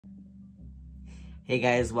Hey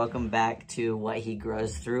guys, welcome back to What He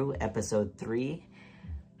Grows Through, episode 3,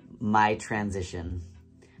 My Transition.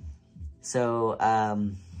 So,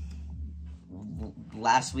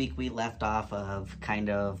 last week we left off of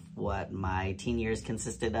kind of what my teen years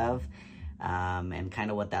consisted of, and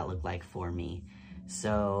kind of what that looked like for me.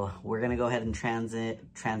 So we're gonna go ahead and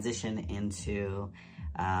transition into,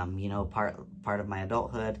 part of my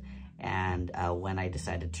adulthood and when I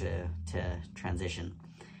decided to transition.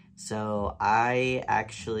 So I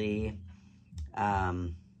actually,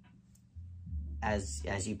 as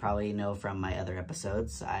you probably know from my other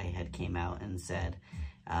episodes, I had came out and said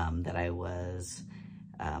that I was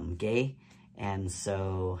gay. And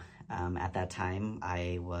so at that time,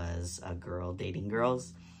 I was a girl dating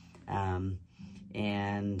girls. And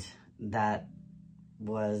that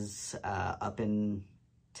was up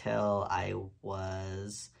until I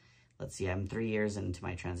was, I'm 3 years into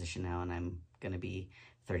my transition now, and I'm going to be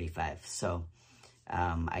 35. So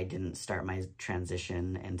I didn't start my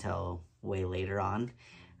transition until way later on.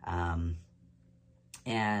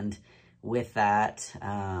 And with that,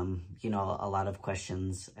 a lot of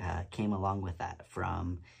questions came along with that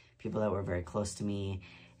from people that were very close to me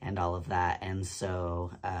and all of that. And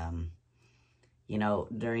so,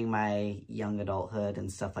 during my young adulthood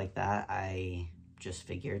and stuff like that, I just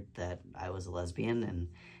figured that I was a lesbian, and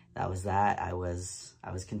that was that. I was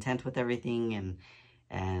content with everything, and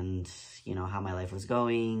how my life was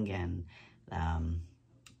going, and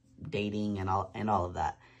dating and all of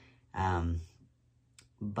that.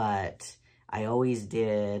 But I always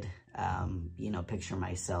did, picture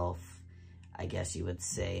myself, I guess you would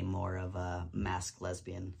say, more of a masked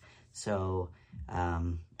lesbian. So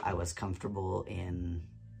I was comfortable in,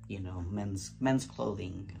 men's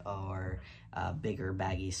clothing or bigger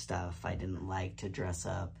baggy stuff. I didn't like to dress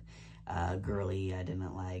up girly. I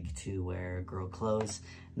didn't like to wear girl clothes.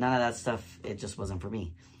 None of that stuff, it just wasn't for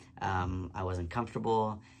me. I wasn't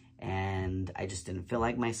comfortable, and I just didn't feel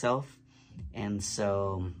like myself. And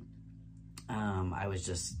so I was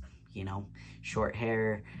just, short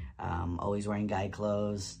hair, always wearing guy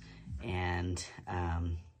clothes. And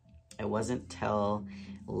it wasn't till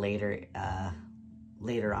later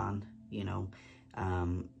on,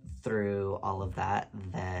 through all of that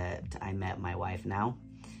I met my wife now.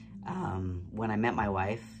 When I met my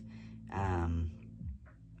wife,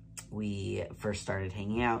 we first started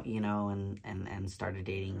hanging out, and started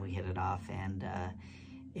dating. We hit it off, and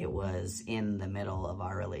it was in the middle of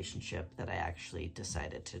our relationship that I actually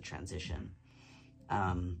decided to transition.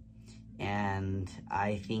 And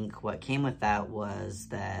I think what came with that was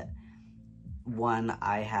that, one,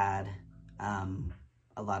 I had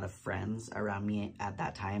a lot of friends around me at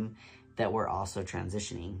that time that were also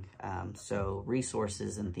transitioning. So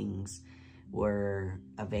resources and things were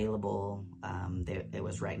available. It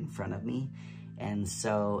was right in front of me. And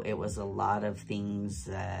so it was a lot of things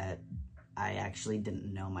that I actually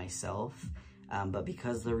didn't know myself. But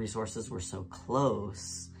because the resources were so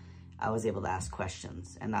close, I was able to ask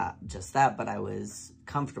questions. And not just that, but I was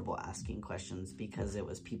comfortable asking questions because it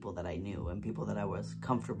was people that I knew and people that I was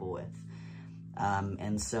comfortable with.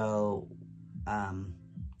 And so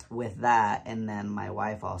with that, and then my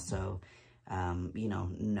wife also,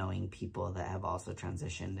 knowing people that have also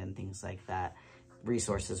transitioned and things like that,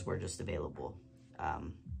 resources were just available,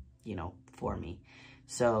 for me.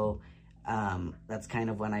 So that's kind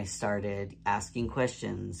of when I started asking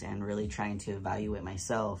questions and really trying to evaluate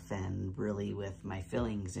myself, and really with my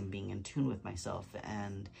feelings and being in tune with myself.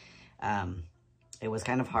 And it was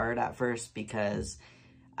kind of hard at first because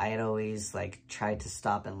I had always tried to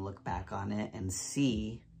stop and look back on it and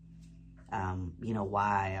see,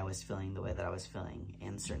 why I was feeling the way that I was feeling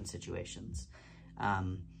in certain situations.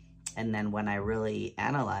 And then when I really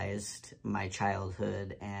analyzed my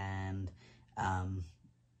childhood and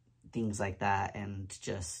things like that, and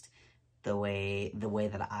just the way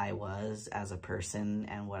that I was as a person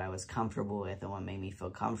and what I was comfortable with and what made me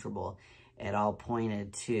feel comfortable, it all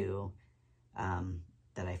pointed to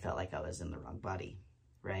that I felt like I was in the wrong body,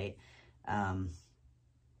 right?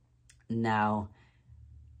 Now,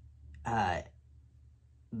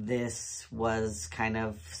 this was kind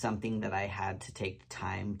of something that I had to take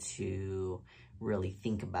time to really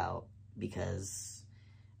think about, because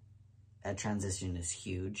a transition is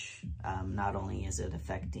huge. Not only is it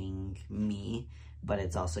affecting me, but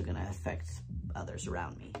it's also going to affect others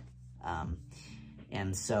around me.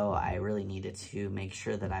 And so I really needed to make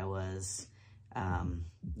sure that I was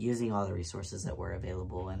using all the resources that were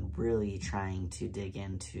available, and really trying to dig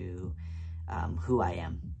into who I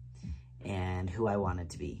am, and who I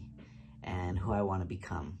wanted to be, and who I want to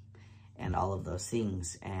become, and all of those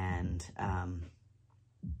things. And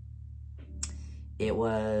it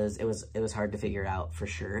was hard to figure out for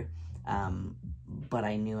sure. But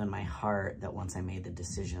I knew in my heart that once I made the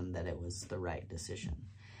decision that it was the right decision.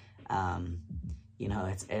 You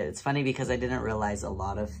know, it's funny because I didn't realize a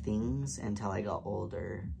lot of things until I got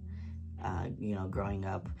older. You know, growing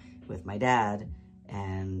up with my dad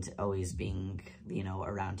and always being, you know,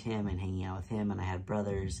 around him and hanging out with him, and I had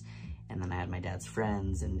brothers, and then I had my dad's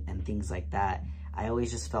friends and things like that. I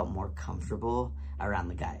always just felt more comfortable around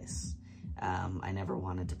the guys. I never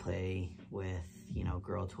wanted to play with, you know,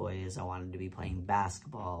 girl toys. I wanted to be playing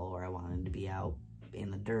basketball, or I wanted to be out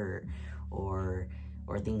in the dirt, or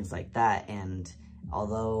things like that. And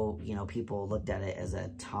although, you know, people looked at it as a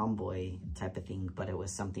tomboy type of thing, but it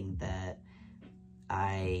was something that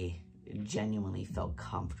I genuinely felt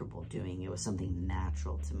comfortable doing. It was something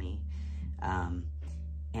natural to me.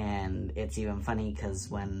 And it's even funny because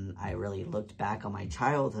when I really looked back on my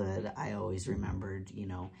childhood, I always remembered, you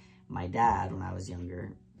know, my dad, when I was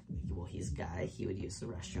younger, well, he's a guy, he would use the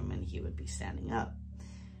restroom and he would be standing up.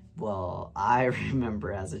 Well, I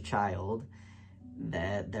remember as a child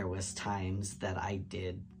that there was times that I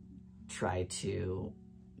did try to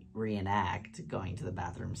reenact going to the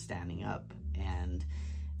bathroom standing up, and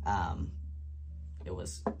it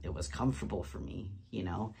was comfortable for me, you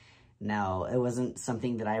know. Now, it wasn't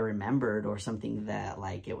something that I remembered or something that,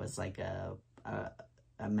 like, it was like a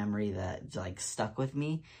memory that, like, stuck with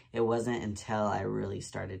me. It wasn't until I really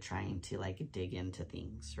started trying to, like, dig into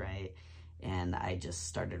things, right? And I just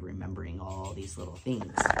started remembering all these little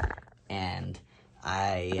things. And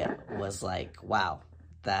I was like, wow,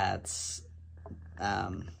 that's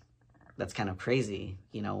kind of crazy,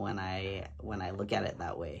 you know, when I look at it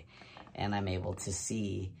that way. And I'm able to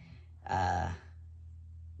see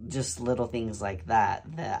just little things like that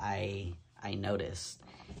I noticed.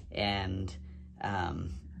 And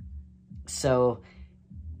so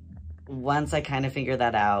once I kind of figured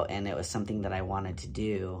that out and it was something that I wanted to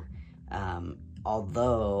do,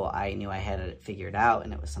 although I knew I had it figured out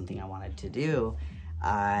and it was something I wanted to do,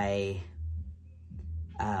 oh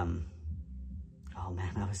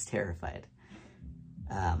man, I was terrified.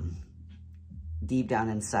 Deep down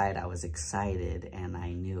inside, I was excited, and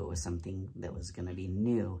I knew it was something that was going to be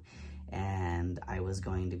new, and I was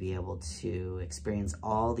going to be able to experience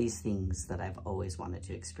all these things that I've always wanted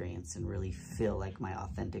to experience and really feel like my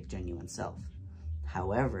authentic, genuine self.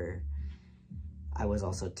 However, I was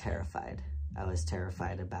also terrified. I was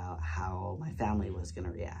terrified about how my family was going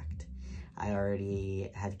to react. I already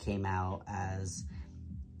had came out as,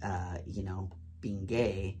 you know, being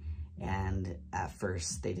gay, and at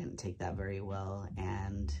first they didn't take that very well,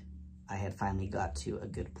 and I had finally got to a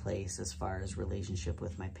good place as far as relationship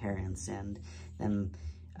with my parents, and them,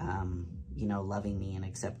 you know, loving me and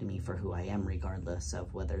accepting me for who I am, regardless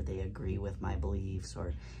of whether they agree with my beliefs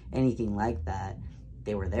or anything like that.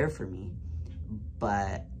 They were there for me.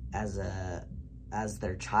 But as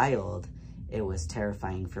their child, it was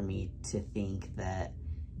terrifying for me to think that,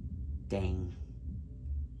 dang,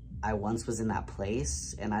 I once was in that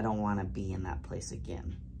place and I don't want to be in that place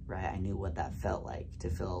again, right? I knew what that felt like, to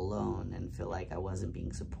feel alone and feel like I wasn't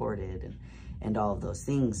being supported and all of those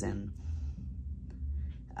things. And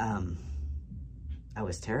I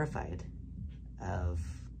was terrified of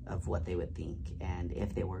what they would think and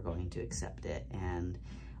if they were going to accept it. And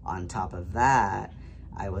on top of that,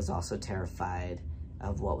 I was also terrified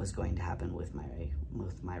of what was going to happen with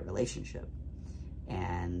my relationship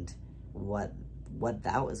and what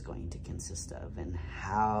that was going to consist of and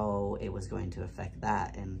how it was going to affect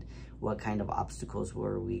that and what kind of obstacles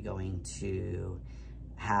were we going to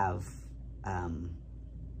have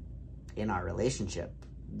in our relationship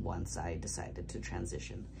once I decided to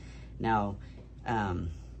transition. Now,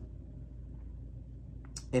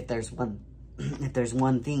 if there's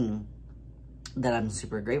one thing that I'm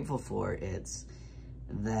super grateful for, it's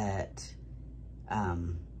that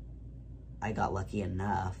I got lucky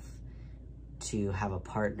enough to have a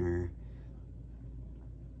partner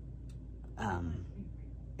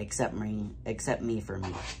accept me for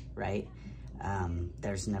me, right?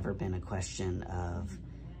 There's never been a question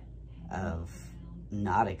of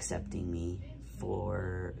not accepting me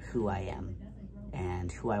for who I am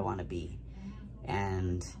and who I want to be.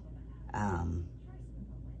 And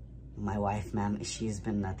my wife, man, she's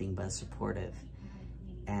been nothing but supportive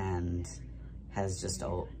and has just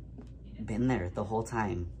been there the whole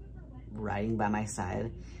time, riding by my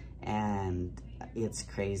side. And it's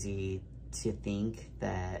crazy to think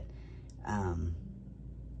that,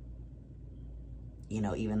 you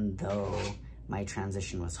know, even though my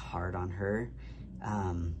transition was hard on her,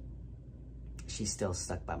 she still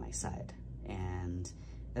stuck by my side. And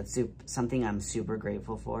that's something I'm super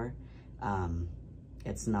grateful for.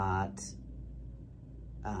 it's not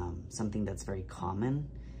something that's very common,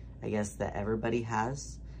 I guess, that everybody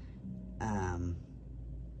has.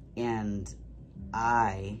 And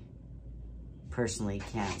I personally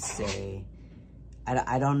can't say,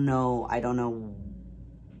 I don't know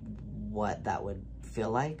what that would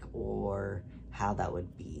feel like or how that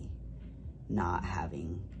would be, not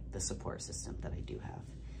having the support system that I do have.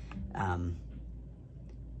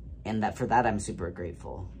 And that for that, I'm super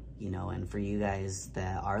grateful, you know, and for you guys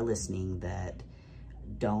that are listening that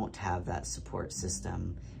don't have that support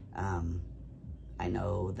system, I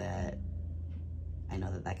know that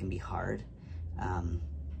that can be hard.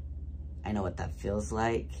 I know what that feels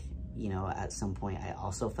like. You know, at some point I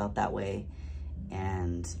also felt that way,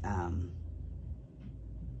 and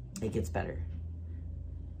it gets better.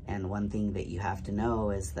 And one thing that you have to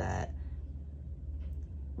know is that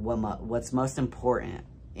what's most important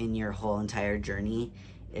in your whole entire journey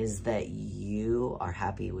is that you are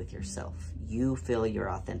happy with yourself. You feel your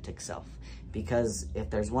authentic self. Because if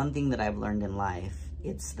there's one thing that I've learned in life,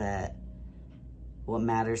 it's that what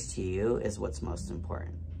matters to you is what's most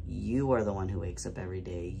important. You are the one who wakes up every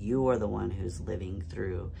day. You are the one who's living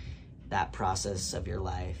through that process of your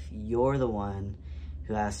life. You're the one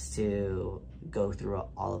who has to go through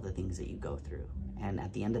all of the things that you go through. And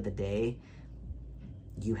at the end of the day,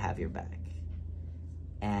 you have your back.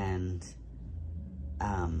 And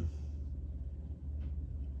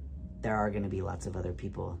there are going to be lots of other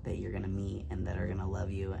people that you're going to meet and that are going to love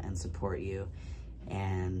you and support you.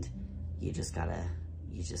 And you just gotta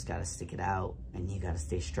stick it out, and you gotta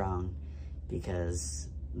stay strong, because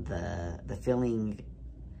the feeling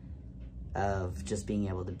of just being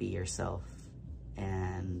able to be yourself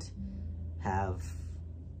and have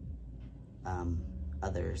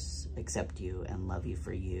others accept you and love you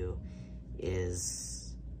for you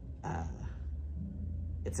is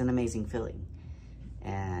it's an amazing feeling.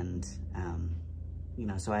 And you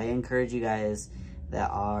know, so I encourage you guys that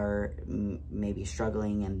are maybe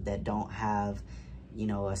struggling and that don't have, you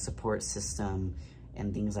know, a support system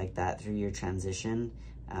and things like that through your transition,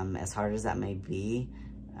 as hard as that may be,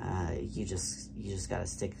 you just got to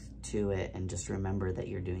stick to it, and just remember that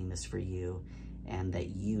you're doing this for you and that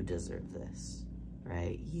you deserve this,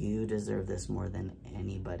 right? You deserve this more than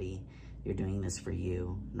anybody. You're doing this for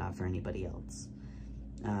you, not for anybody else.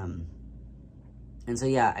 And so,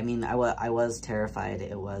 yeah, I mean, I was terrified.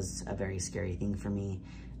 It was a very scary thing for me.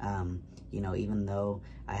 You know, even though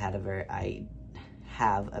I have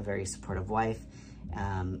a very supportive wife,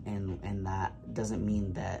 and that doesn't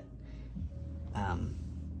mean that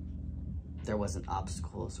there wasn't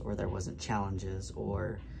obstacles or there wasn't challenges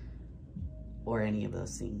or any of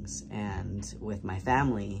those things. And with my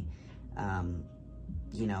family,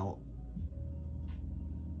 you know,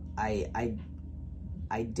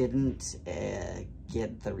 I didn't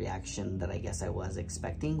get the reaction that I guess I was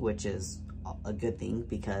expecting, which is a good thing,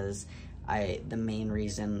 because the main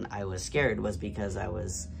reason I was scared was because I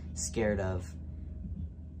was scared of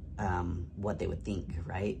what they would think,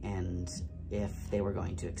 right? And if they were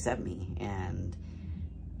going to accept me. And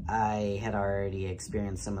I had already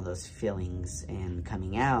experienced some of those feelings in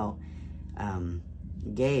coming out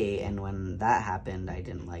gay, and when that happened, I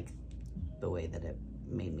didn't like the way that it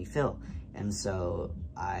made me feel. And so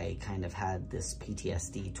I kind of had this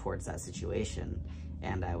PTSD towards that situation,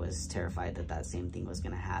 and I was terrified that that same thing was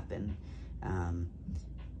going to happen.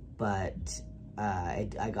 But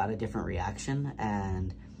I got a different reaction,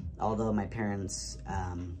 and although my parents,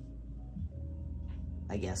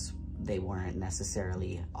 I guess they weren't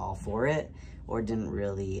necessarily all for it or didn't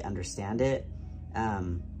really understand it,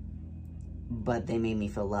 but they made me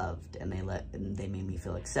feel loved, and they made me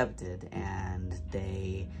feel accepted, and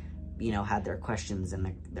they, you know, had their questions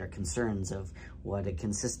and their concerns of what it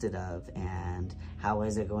consisted of, and how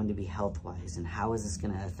is it going to be health-wise, and how is this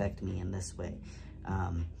going to affect me in this way,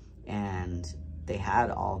 and they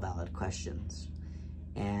had all valid questions.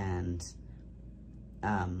 And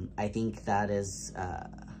I think that is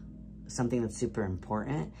something that's super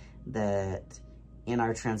important, that in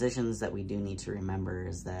our transitions that we do need to remember,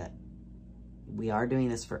 is that we are doing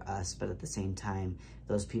this for us, but at the same time,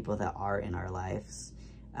 those people that are in our lives,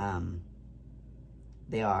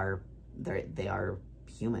 they are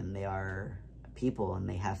human, they are people, and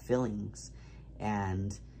they have feelings.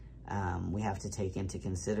 And we have to take into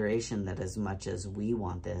consideration that as much as we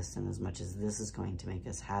want this, and as much as this is going to make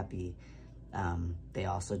us happy, they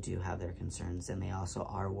also do have their concerns, and they also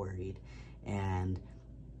are worried, and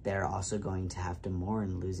they're also going to have to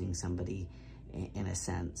mourn losing somebody in a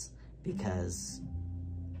sense, because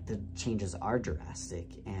the changes are drastic.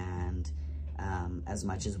 And as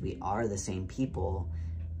much as we are the same people,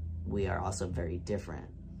 we are also very different.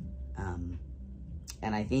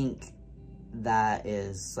 And I think that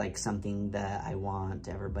is like something that I want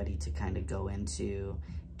everybody to kind of go into,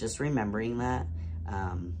 just remembering that.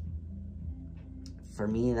 For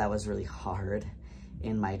me, that was really hard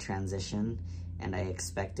in my transition, and I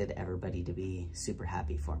expected everybody to be super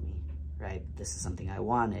happy for me, right? This is something I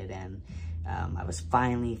wanted, and I was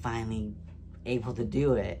finally able to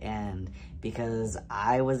do it. And because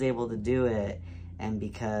I was able to do it, and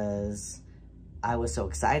because I was so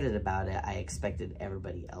excited about it, I expected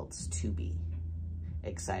everybody else to be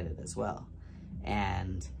excited as well.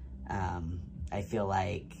 And I feel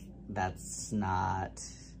like that's not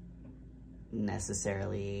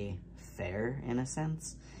necessarily fair in a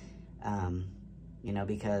sense, you know,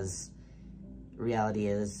 because reality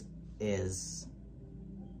is it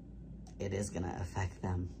is gonna affect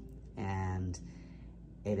them, and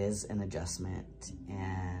it is an adjustment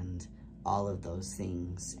and all of those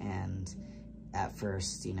things. And at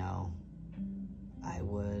first, you know, I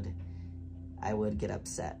would get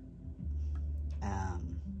upset,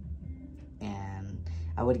 and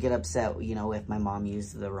I would get upset, you know, if my mom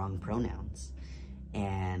used the wrong pronouns,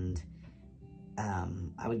 and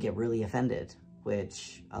I would get really offended,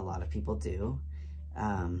 which a lot of people do.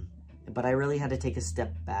 But I really had to take a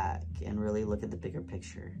step back and really look at the bigger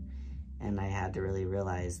picture. And I had to really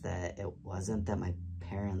realize that it wasn't that my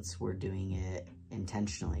parents were doing it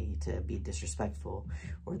intentionally to be disrespectful,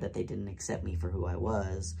 or that they didn't accept me for who I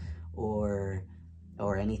was, or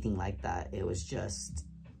anything like that. It was just,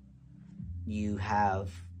 you have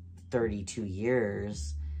 32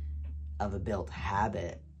 years of a built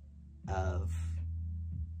habit of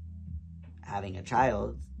having a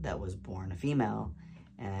child that was born a female,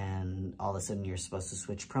 and all of a sudden you're supposed to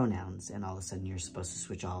switch pronouns, and all of a sudden you're supposed to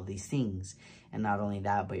switch all of these things. And not only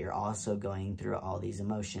that, but you're also going through all these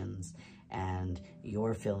emotions and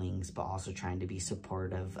your feelings, but also trying to be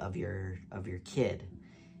supportive of your kid.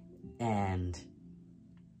 And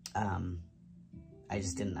I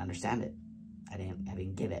just didn't understand it. I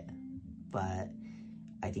didn't get it. But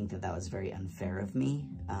I think that was very unfair of me,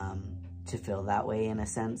 to feel that way in a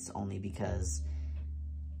sense, only because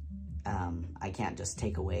I can't just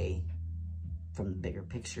take away from the bigger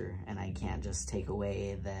picture, and I can't just take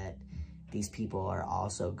away that these people are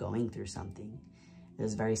also going through something. It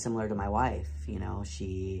was very similar to my wife. You know,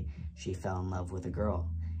 she fell in love with a girl,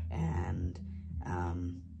 and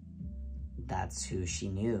that's who she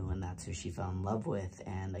knew, and that's who she fell in love with.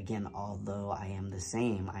 And again, although I am the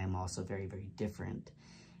same, I am also very, very different,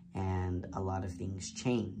 and a lot of things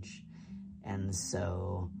change. And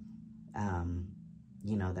so,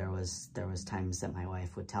 you know, there was times that my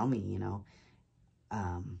wife would tell me, you know,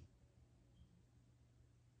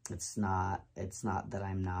 it's not that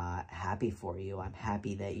I'm not happy for you. I'm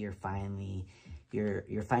happy that you're finally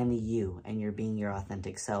you, and you're being your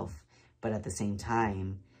authentic self. But at the same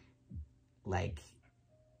time, like,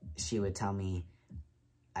 she would tell me,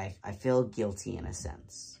 I feel guilty in a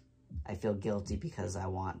sense. I feel guilty because I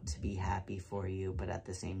want to be happy for you, but at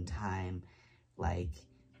the same time, like,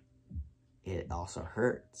 it also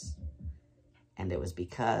hurts. And it was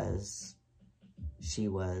because she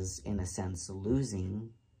was, in a sense, losing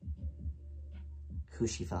who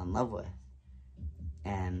she fell in love with.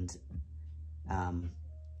 And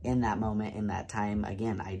in that moment, in that time,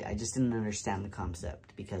 again, I just didn't understand the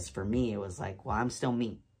concept, because for me, it was like, well, I'm still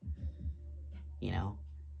me. You know,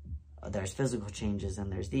 there's physical changes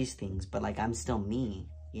and there's these things, but like, I'm still me,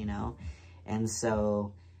 you know? And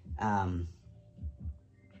so,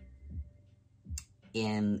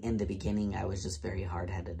 in the beginning, I was just very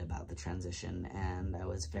hard-headed about the transition, and I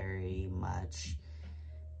was very much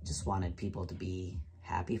just wanted people to be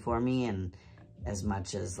happy for me. And as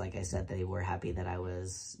much as, like I said, they were happy that I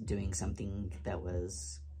was doing something that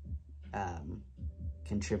was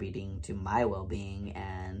contributing to my well-being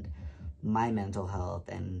and my mental health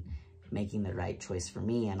and making the right choice for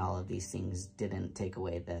me, and all of these things didn't take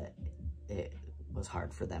away that it was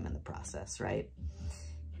hard for them in the process, right?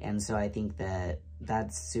 And so I think that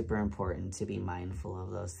that's super important, to be mindful of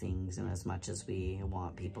those things. And as much as we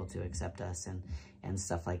want people to accept us and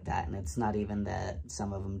stuff like that, and it's not even that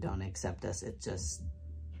some of them don't accept us,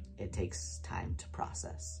 it takes time to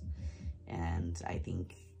process. And I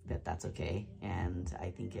think that that's okay. And I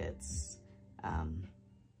think it's,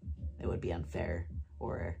 it would be unfair,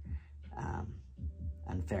 or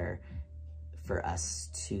unfair for us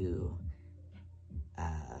to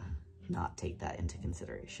not take that into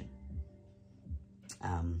consideration.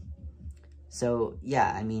 So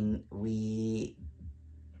yeah, I mean, we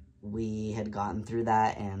had gotten through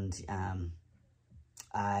that, and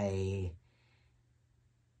I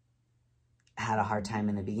had a hard time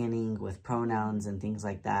in the beginning with pronouns and things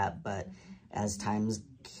like that, but as times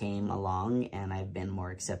came along and I've been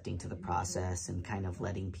more accepting to the process and kind of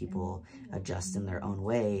letting people adjust in their own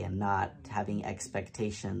way and not having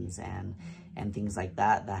expectations and things like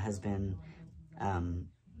that, that has been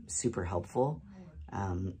super helpful,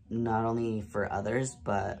 not only for others,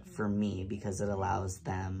 but for me, because it allows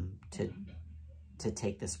them to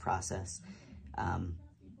take this process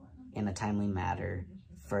in a timely manner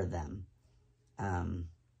for them.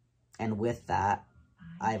 And with that,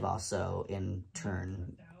 I've also in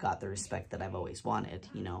turn got the respect that I've always wanted.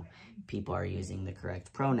 You know, people are using the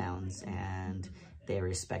correct pronouns and they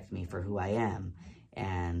respect me for who I am.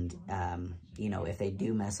 And, you know, if they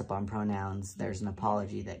do mess up on pronouns, there's an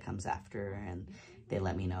apology that comes after, and they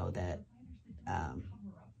let me know that,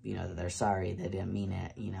 you know, that they're sorry, they didn't mean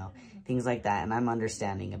it, you know, things like that. And I'm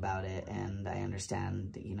understanding about it, and I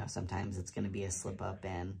understand, you know, sometimes it's going to be a slip up,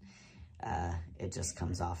 and it just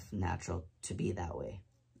comes off natural to be that way.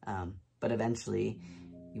 But eventually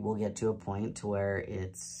you will get to a point to where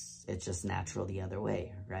it's just natural the other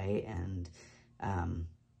way, right? And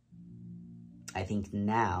I think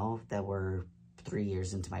now that we're 3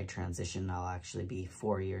 years into my transition, I'll actually be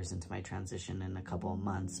 4 years into my transition in a couple of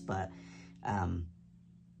months, but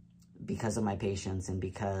because of my patience and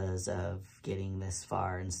because of getting this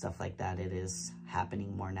far and stuff like that, it is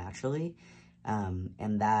happening more naturally.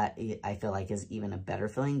 And that I feel like is even a better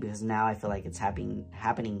feeling, because now I feel like it's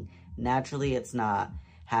happening naturally. It's not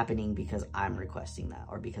happening because I'm requesting that,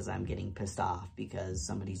 or because I'm getting pissed off because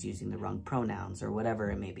somebody's using the wrong pronouns or whatever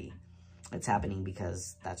it may be. It's happening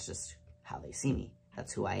because that's just how they see me.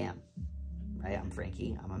 That's who I am, right? I'm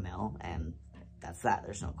Frankie, I'm a male, and that's that.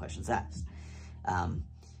 There's no questions asked,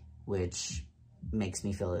 which makes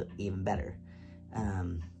me feel even better.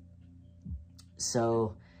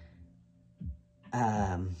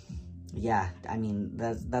 Yeah, I mean,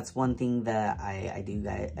 that's one thing that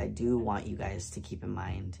I do want you guys to keep in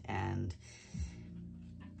mind. And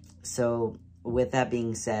so with that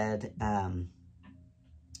being said,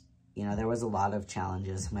 you know, there was a lot of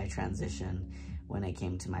challenges in my transition when it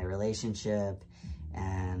came to my relationship,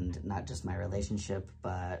 and not just my relationship,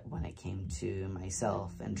 but when it came to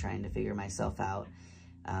myself and trying to figure myself out.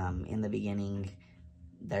 In the beginning,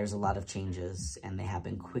 there's a lot of changes, and they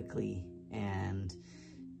happen quickly. And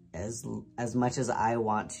as much as I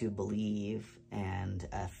want to believe and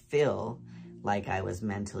feel like I was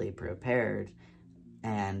mentally prepared,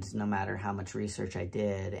 and no matter how much research I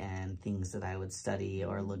did and things that I would study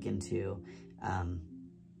or look into,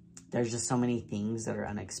 there's just so many things that are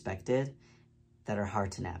unexpected that are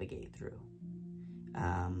hard to navigate through.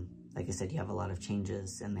 Like I said, you have a lot of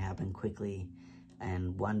changes, and they happen quickly.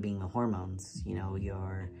 And one being the hormones, you know,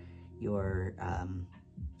 your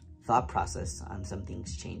thought process on some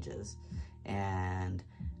things changes, and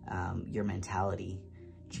your mentality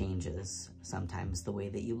changes. Sometimes the way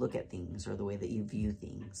that you look at things or the way that you view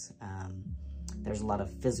things. There's a lot of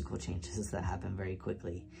physical changes that happen very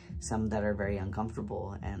quickly, some that are very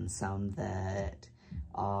uncomfortable, and some that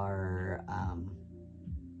are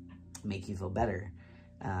make you feel better,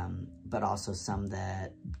 but also some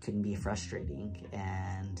that can be frustrating.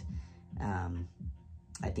 And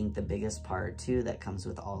I think the biggest part too that comes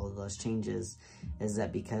with all of those changes is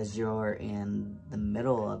that because you're in the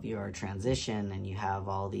middle of your transition and you have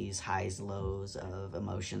all these highs, lows of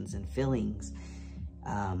emotions and feelings,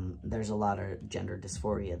 there's a lot of gender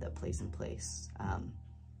dysphoria that plays in place,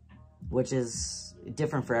 which is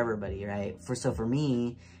different for everybody, right? So for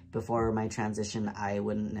me, before my transition, I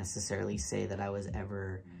wouldn't necessarily say that I was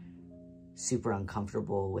ever super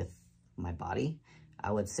uncomfortable with my body.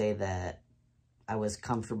 I would say that I was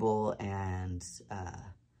comfortable, and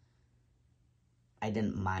I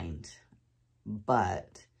didn't mind.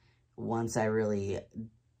 But once I really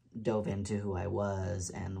dove into who I was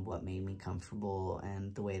and what made me comfortable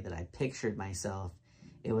and the way that I pictured myself,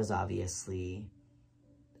 it was obviously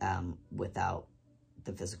without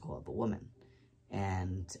the physical of a woman.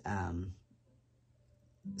 And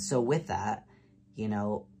so with that, you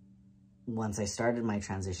know, once I started my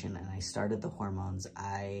transition and I started the hormones,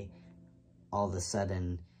 I all of a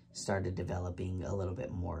sudden started developing a little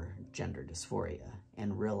bit more gender dysphoria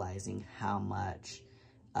and realizing how much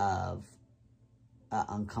of an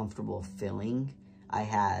uncomfortable feeling I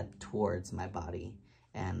had towards my body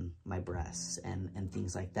and my breasts and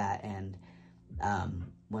things like that. And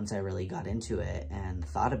once I really got into it and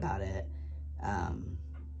thought about it,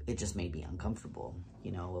 it just made me uncomfortable.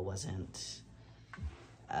 You know, it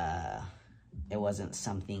wasn't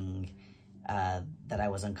something that I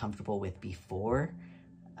was uncomfortable with before,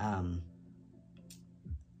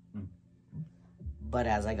 but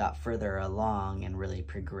as I got further along and really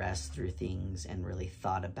progressed through things and really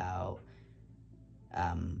thought about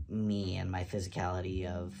me and my physicality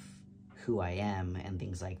of who I am and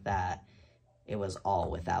things like that, it was all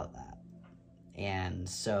without that. And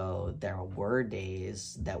so there were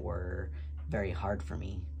days that were very hard for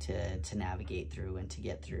me to navigate through and to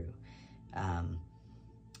get through.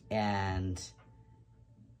 And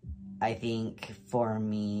I think for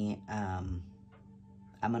me, I'm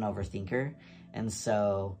an overthinker. And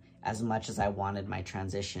so as much as I wanted my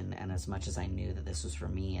transition and as much as I knew that this was for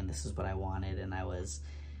me and this is what I wanted and I was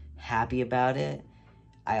happy about it,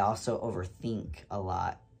 I also overthink a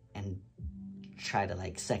lot and try to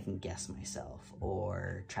like second guess myself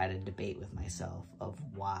or try to debate with myself of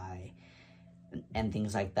why and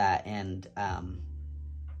things like that. And,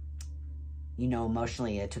 you know,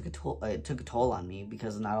 emotionally it took a toll on me,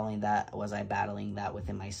 because not only that was I battling that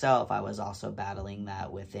within myself, I was also battling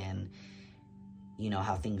that within, you know,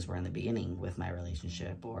 how things were in the beginning with my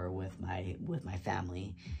relationship or with my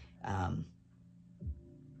family.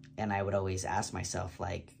 And I would always ask myself,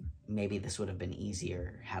 like, maybe this would have been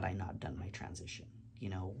easier had I not done my transition. You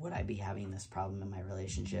know, would I be having this problem in my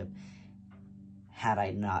relationship had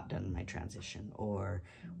I not done my transition? Or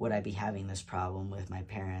would I be having this problem with my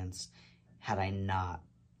parents had I not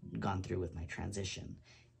gone through with my transition?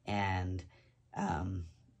 And I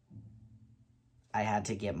had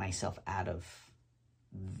to get myself out of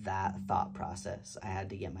that thought process. I had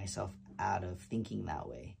to get myself out of thinking that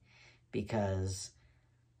way, because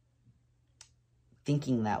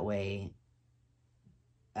thinking that way,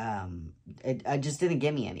 it just didn't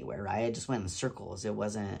get me anywhere, right? I just went in circles. It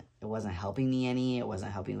wasn't helping me any. It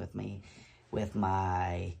wasn't helping with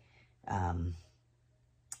my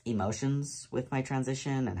emotions with my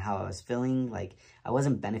transition and how I was feeling. Like, I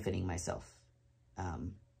wasn't benefiting myself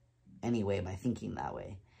anyway by thinking that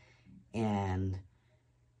way. And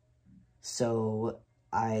so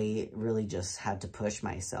I really just had to push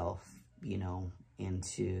myself, you know,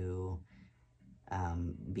 into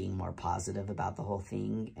being more positive about the whole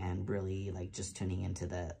thing and really like just tuning into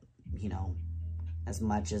that, you know, as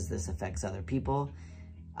much as this affects other people,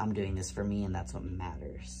 I'm doing this for me and that's what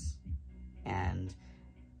matters. And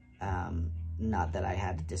not that I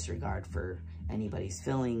had to disregard for anybody's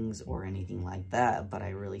feelings or anything like that, but I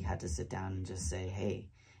really had to sit down and just say, hey,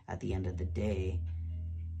 at the end of the day,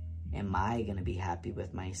 am I going to be happy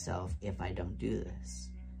with myself if I don't do this?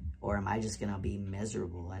 Or am I just going to be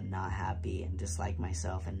miserable and not happy and dislike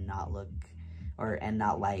myself and not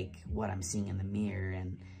like what I'm seeing in the mirror,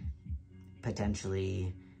 and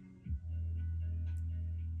potentially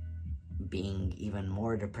being even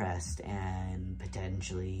more depressed and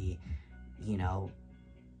potentially, you know,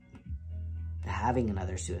 having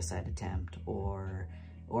another suicide attempt or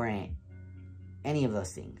any of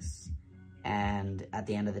those things. And at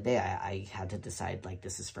the end of the day, I had to decide, like,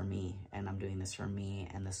 this is for me, and I'm doing this for me,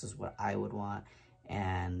 and this is what I would want,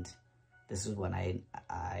 and this is what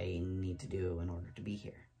I need to do in order to be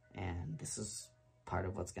here. And this is part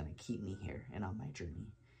of what's going to keep me here and on my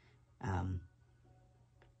journey.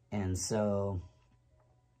 And so,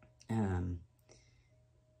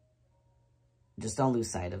 just don't lose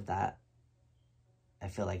sight of that. I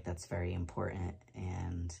feel like that's very important.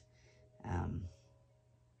 And,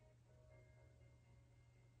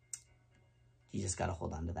 you just got to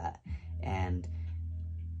hold on to that. And,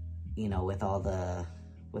 you know, with all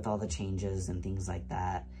the changes and things like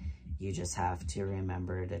that, you just have to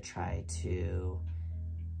remember to try to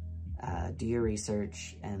do your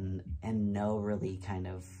research and know really kind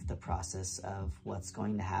of the process of what's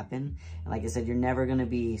going to happen. And like I said, you're never going to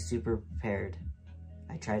be super prepared.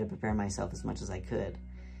 I try to prepare myself as much as I could.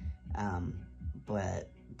 But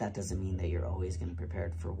that doesn't mean that you're always going to be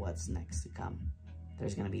prepared for what's next to come.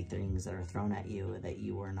 There's going to be things that are thrown at you that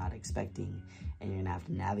you were not expecting, and you're going to have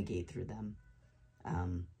to navigate through them.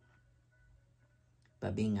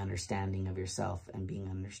 But being understanding of yourself and being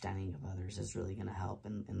understanding of others is really going to help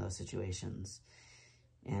in those situations.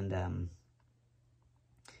 And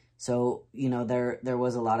so, you know, there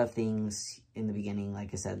was a lot of things in the beginning, like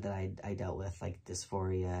I said, that I dealt with, like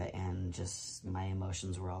dysphoria, and just my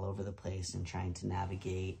emotions were all over the place and trying to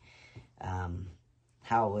navigate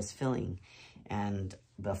how I was feeling. And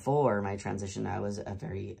before my transition, I was a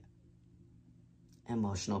very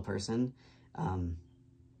emotional person. I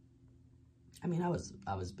mean, I was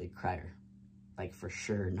a big crier, like, for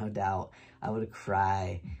sure, no doubt. I would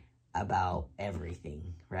cry about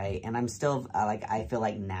everything, right? And I'm still, I feel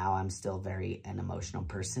like now I'm still very an emotional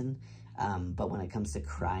person. But when it comes to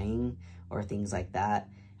crying or things like that,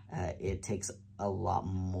 it takes a lot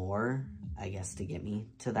more, I guess, to get me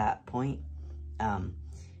to that point.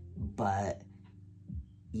 But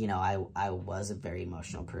you know, I was a very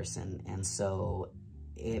emotional person, and so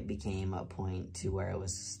it became a point to where it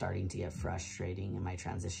was starting to get frustrating in my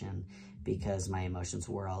transition, because my emotions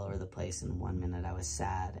were all over the place, and one minute I was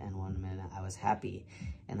sad and one minute I was happy,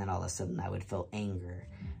 and then all of a sudden I would feel anger.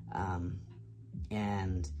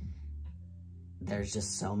 And there's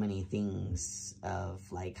just so many things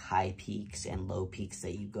of like high peaks and low peaks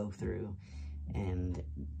that you go through, and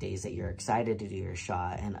days that you're excited to do your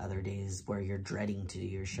shot and other days where you're dreading to do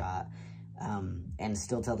your shot. And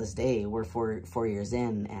still till this day, we're four years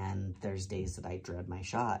in, and there's days that I dread my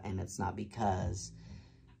shot, and it's not because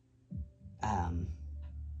I'm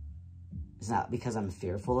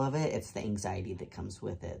fearful of it. It's the anxiety that comes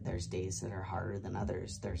with it. There's days that are harder than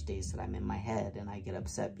others. There's days that I'm in my head and I get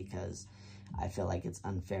upset because I feel like it's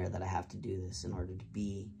unfair that I have to do this in order to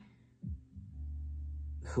be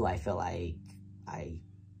who I feel like I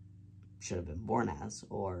should have been born as,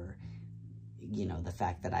 or, you know, the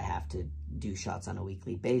fact that I have to do shots on a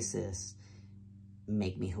weekly basis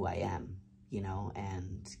make me who I am, you know,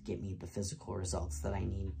 and get me the physical results that I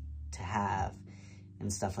need to have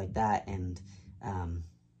and stuff like that. And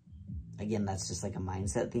again, that's just like a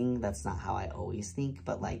mindset thing. That's not how I always think,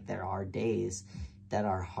 but like there are days that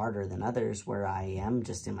are harder than others where I am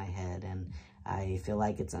just in my head and I feel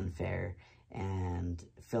like it's unfair and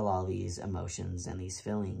feel all these emotions and these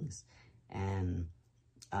feelings. And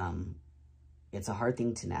it's a hard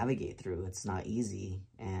thing to navigate through. It's not easy.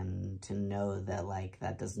 And to know that like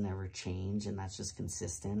that doesn't ever change and that's just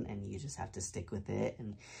consistent and you just have to stick with it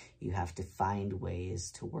and you have to find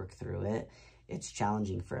ways to work through it. It's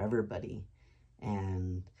challenging for everybody.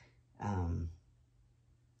 And,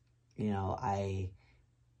 you know, I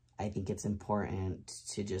think it's important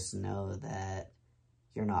to just know that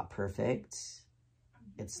you're not perfect.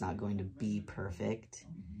 It's not going to be perfect.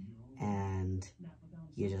 And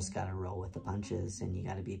you just got to roll with the punches and you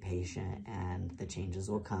got to be patient and the changes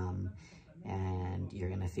will come and you're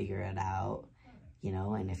going to figure it out, you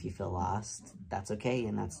know, and if you feel lost, that's okay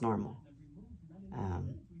and that's normal.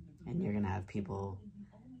 And you're going to have people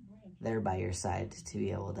there by your side to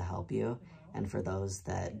be able to help you. And for those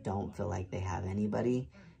that don't feel like they have anybody,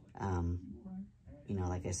 you know,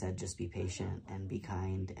 like I said, just be patient and be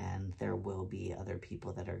kind, and there will be other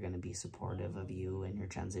people that are going to be supportive of you and your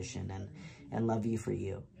transition and love you for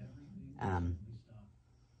you. And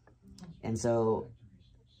so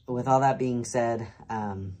with all that being said,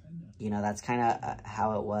 you know, that's kind of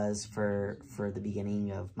how it was for the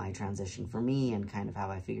beginning of my transition for me and kind of how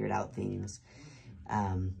I figured out things.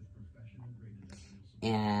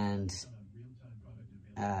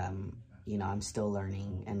 You know, I'm still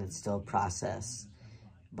learning and it's still a process.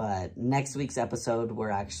 But next week's episode, we're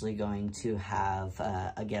actually going to have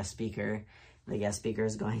a guest speaker. The guest speaker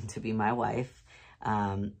is going to be my wife.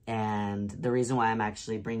 And the reason why I'm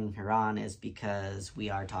actually bringing her on is because we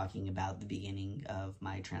are talking about the beginning of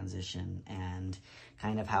my transition and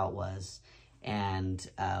kind of how it was. And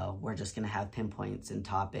we're just going to have pinpoints and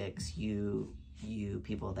topics. You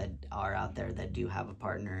people that are out there that do have a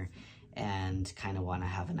partner and kind of want to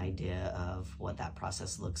have an idea of what that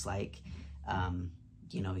process looks like.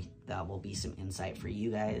 You know, that will be some insight for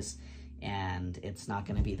you guys, and it's not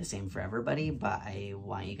going to be the same for everybody, but I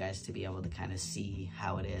want you guys to be able to kind of see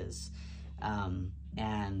how it is.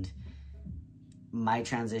 And my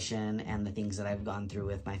transition and the things that I've gone through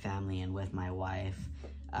with my family and with my wife,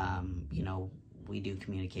 you know, we do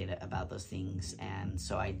communicate about those things. And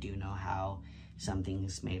so I do know how some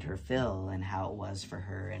things made her feel and how it was for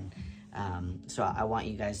her. And so I want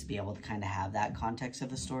you guys to be able to kind of have that context of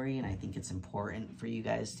the story. And I think it's important for you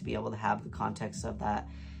guys to be able to have the context of that.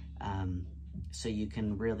 So you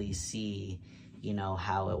can really see, you know,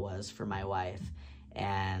 how it was for my wife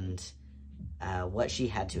and what she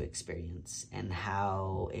had to experience and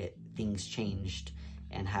how things changed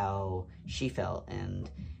and how she felt, and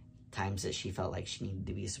times that she felt like she needed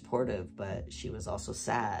to be supportive, but she was also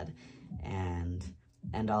sad and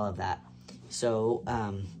all of that. So,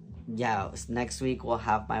 yeah, next week we'll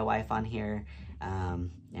have my wife on here,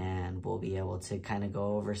 and we'll be able to kind of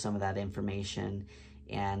go over some of that information.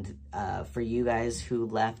 And for you guys who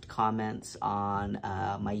left comments on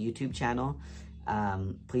my YouTube channel,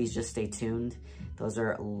 please just stay tuned. Those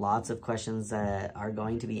are lots of questions that are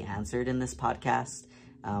going to be answered in this podcast,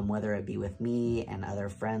 whether it be with me and other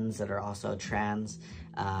friends that are also trans.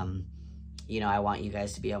 You know, I want you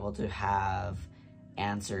guys to be able to have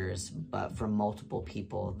answers, but from multiple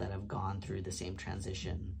people that have gone through the same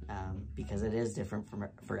transition, because it is different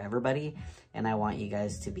for everybody. And I want you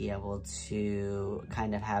guys to be able to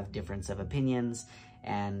kind of have difference of opinions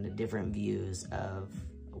and different views of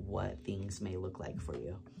what things may look like for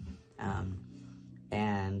you.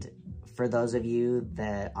 And for those of you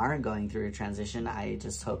that aren't going through a transition, I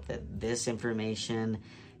just hope that this information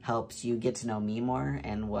helps you get to know me more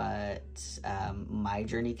and what my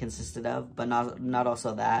journey consisted of, but not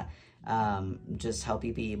also that, just help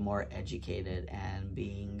you be more educated and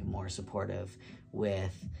being more supportive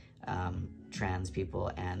with trans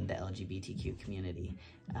people and the LGBTQ community.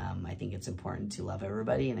 I think it's important to love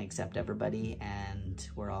everybody and accept everybody, and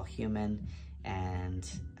we're all human and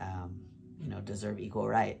you know, deserve equal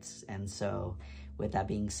rights. And so with that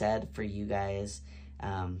being said, for you guys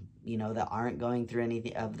you know, that aren't going through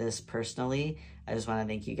any of this personally, I just want to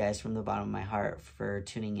thank you guys from the bottom of my heart for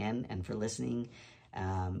tuning in and for listening,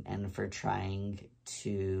 and for trying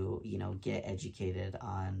to, you know, get educated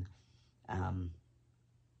on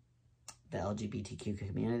the LGBTQ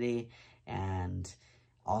community, and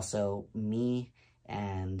also me,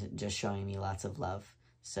 and just showing me lots of love.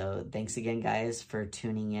 So thanks again, guys, for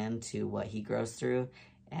tuning in to What He Grows Through,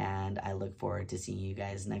 and I look forward to seeing you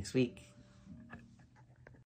guys next week.